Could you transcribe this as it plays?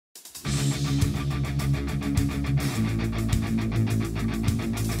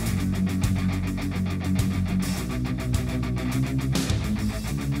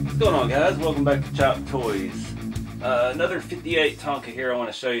going on, guys? Welcome back to Chop Toys. Another 58 Tonka here I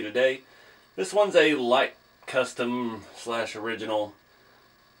want to show you today. This one's a light custom slash original.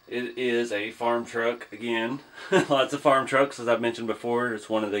 It is a farm truck again. Lots of farm trucks, as I've mentioned before. It's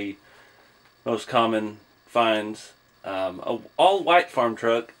one of the most common finds. All white farm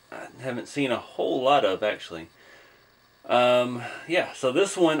truck I haven't seen a whole lot of, actually. Yeah, so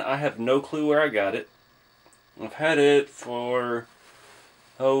this one I have no clue where I got it. I've had it for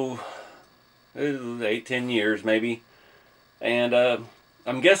 8-10 years maybe, and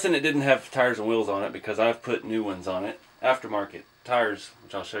I'm guessing it didn't have tires and wheels on it because I've put new ones on it, aftermarket tires,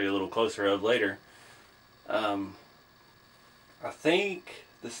 which I'll show you a little closer of later. I think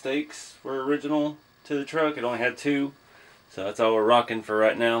the stakes were original to the truck. It only had 2, so that's all we're rocking for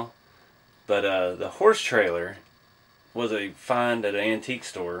right now. But the horse trailer was a find at an antique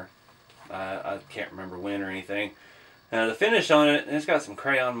store. I can't remember when or anything. The finish on it, it's got some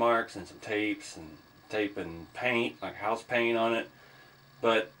crayon marks and some tapes and tape and paint, like house paint on it.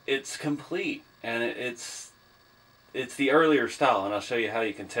 But it's complete, and it's the earlier style, and I'll show you how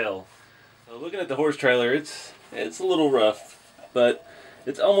you can tell. So looking at the horse trailer, it's a little rough, but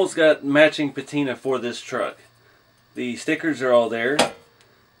it's almost got matching patina for this truck. The stickers are all there.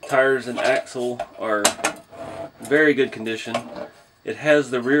 Tires and axle are very good condition. It has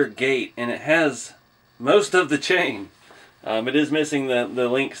the rear gate, and it has most of the chain. It is missing the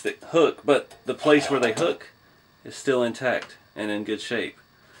links that hook, but the place where they hook is still intact and in good shape.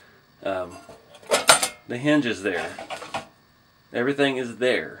 The hinge is there. Everything is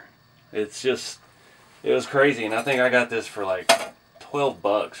there. It was crazy, and I think I got this for like 12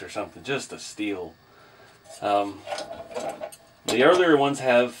 bucks or something, just a steal. The earlier ones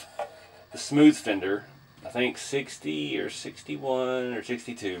have the smooth fender. I think 60 or 61 or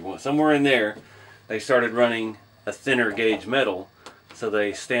 62, somewhere in there. They started running a thinner gauge metal, so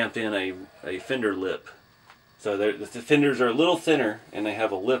they stamped in a fender lip. So the fenders are a little thinner, and they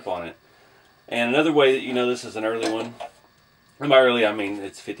have a lip on it. And another way that you know this is an early one, and by early I mean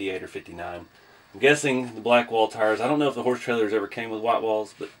it's 58 or 59. I'm guessing the black wall tires. I don't know if the horse trailers ever came with white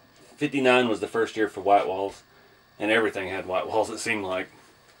walls, but 59 was the first year for white walls, and everything had white walls, it seemed like.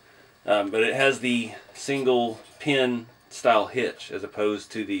 But it has the single pin style hitch as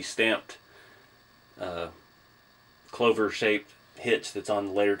opposed to the stamped clover shaped hitch that's on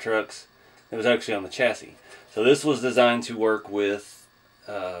the later trucks. It was actually on the chassis. So this was designed to work with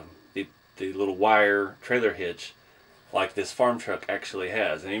the little wire trailer hitch like this farm truck actually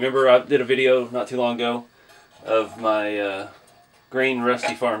has. And you remember I did a video not too long ago of my green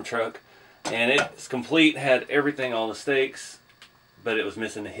rusty farm truck, and it's complete, had everything, all the stakes, but it was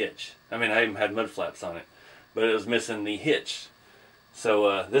missing the hitch. I mean, I even had mud flaps on it, but it was missing the hitch.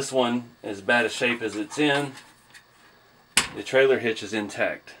 So this one, as bad a shape as it's in, the trailer hitch is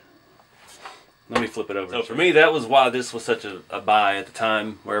intact. Let me flip it over. So for me, that was why this was such a buy at the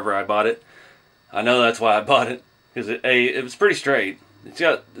time, wherever I bought it. I know that's why I bought it, because it was pretty straight.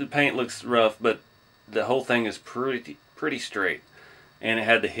 The paint looks rough, but the whole thing is pretty straight, and it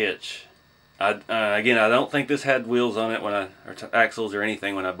had the hitch. Again, I don't think this had wheels on it or axles or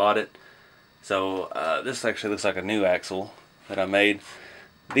anything when I bought it. So this actually looks like a new axle that I made.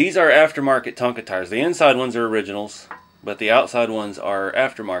 These are aftermarket Tonka tires. The inside ones are originals, but the outside ones are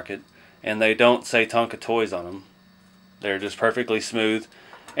aftermarket, and they don't say Tonka Toys on them. They're just perfectly smooth,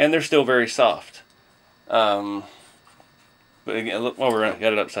 and they're still very soft. But again, look, well, we're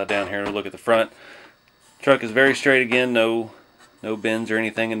got it upside down here. We'll look at the front. Truck is very straight again. No bends or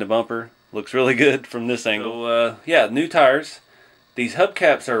anything in the bumper. Looks really good from this angle. So, yeah, new tires. These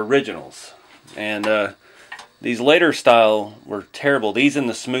hubcaps are originals, and these later style were terrible. These and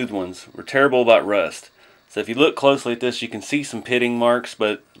the smooth ones were terrible about rust. So if you look closely at this, you can see some pitting marks,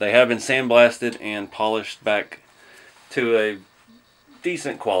 but they have been sandblasted and polished back to a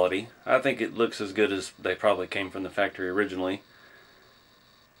decent quality. I think it looks as good as they probably came from the factory originally.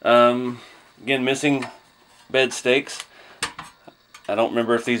 Again, missing bed stakes. I don't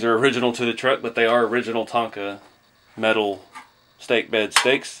remember if these are original to the truck, but they are original Tonka metal stake bed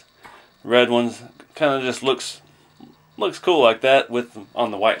stakes. Red ones kind of just looks cool like that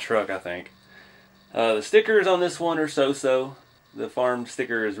on the white truck, I think. The stickers on this one are so-so. The farm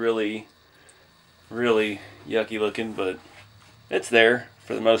sticker is really yucky looking, but it's there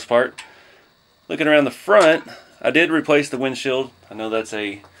for the most part. Looking around the front, I did replace the windshield. I know that's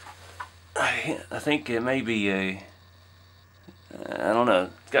I think it may be I don't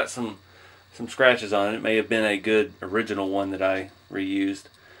know. It's got some scratches on it. It may have been a good original one that I reused,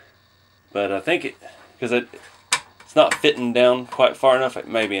 but I think because it's not fitting down quite far enough, it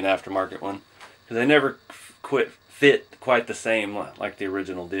may be an aftermarket one, because they never fit quite the same like the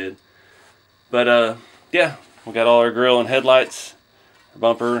original did. But yeah, we got all our grill and headlights,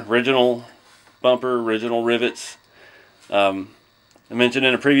 original bumper, original rivets. I mentioned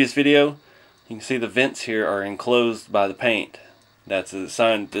in a previous video, you can see the vents here are enclosed by the paint. That's a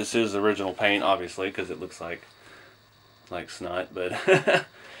sign this is original paint, obviously, because it looks like snot, but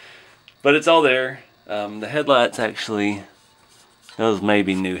but it's all there. The headlights, actually, those may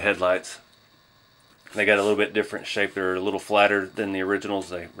be new headlights. They got a little bit different shape. They're a little flatter than the originals.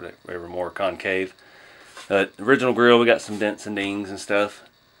 They were more concave. Original grill, we got some dents and dings and stuff.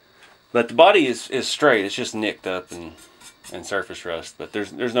 But the body is straight. It's just nicked up and surface rust. But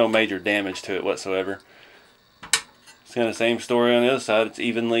there's no major damage to it whatsoever. It's kind of the same story on the other side. It's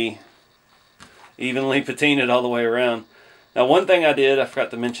evenly patinaed all the way around. Now, one thing I did, I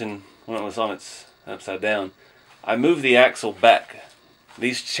forgot to mention when it was on its upside down, I moved the axle back.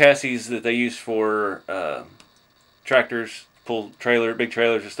 These chassis that they use for tractors, big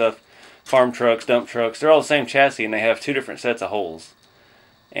trailers and stuff, farm trucks, dump trucks, they're all the same chassis, and they have two different sets of holes.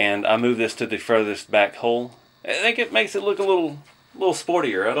 And I moved this to the furthest back hole. I think it makes it look a little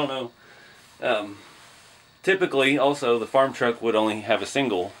sportier. I don't know. Typically, also, the farm truck would only have a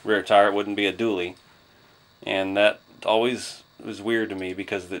single rear tire. It wouldn't be a dually. And that always was weird to me,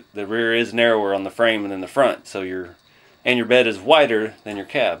 because the rear is narrower on the frame than the front. So your bed is wider than your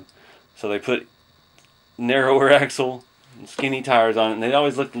cab. So they put narrower axle and skinny tires on it, and they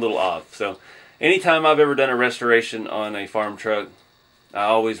always looked a little off. So anytime I've ever done a restoration on a farm truck, I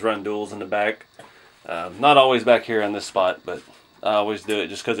always run duals in the back. Not always back here on this spot, but I always do it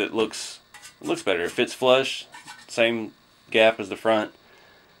just because it looks better. It fits flush, same gap as the front.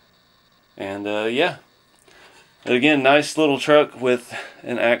 And yeah. And again, nice little truck with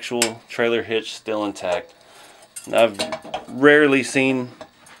an actual trailer hitch still intact. I've rarely seen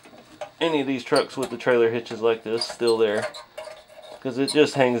any of these trucks with the trailer hitches like this still there, because it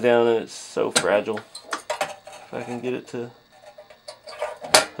just hangs down and it's so fragile. If I can get it to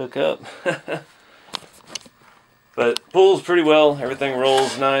hook up. But pulls pretty well, everything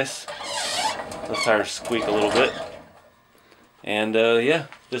rolls nice. Those tires squeak a little bit. And yeah,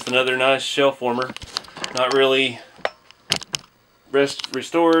 just another nice shelf warmer. Not really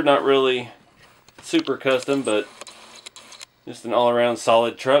restored, not really super custom, but just an all-around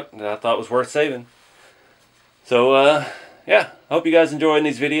solid truck that I thought was worth saving. So yeah, I hope you guys enjoying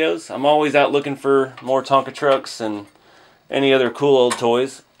these videos. I'm always out looking for more Tonka trucks and any other cool old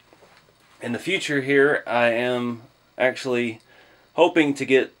toys. In the future here, I am actually hoping to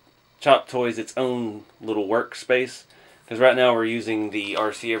get Chop Toys its own little workspace, because right now we're using the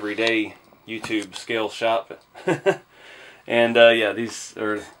RC Everyday YouTube scale shop. And yeah,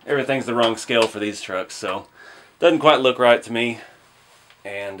 everything's the wrong scale for these trucks, so doesn't quite look right to me.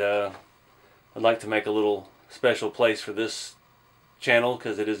 And I'd like to make a little special place for this channel,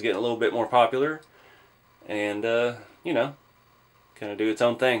 because it is getting a little bit more popular, and you know, kind of do its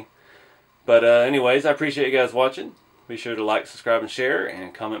own thing. But anyways, I appreciate you guys watching. Be sure to like, subscribe, and share,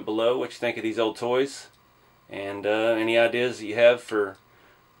 and comment below what you think of these old toys, and any ideas that you have for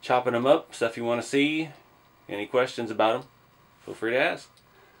chopping them up, stuff you want to see, any questions about them, feel free to ask.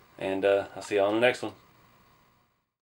 And I'll see you all in the next one.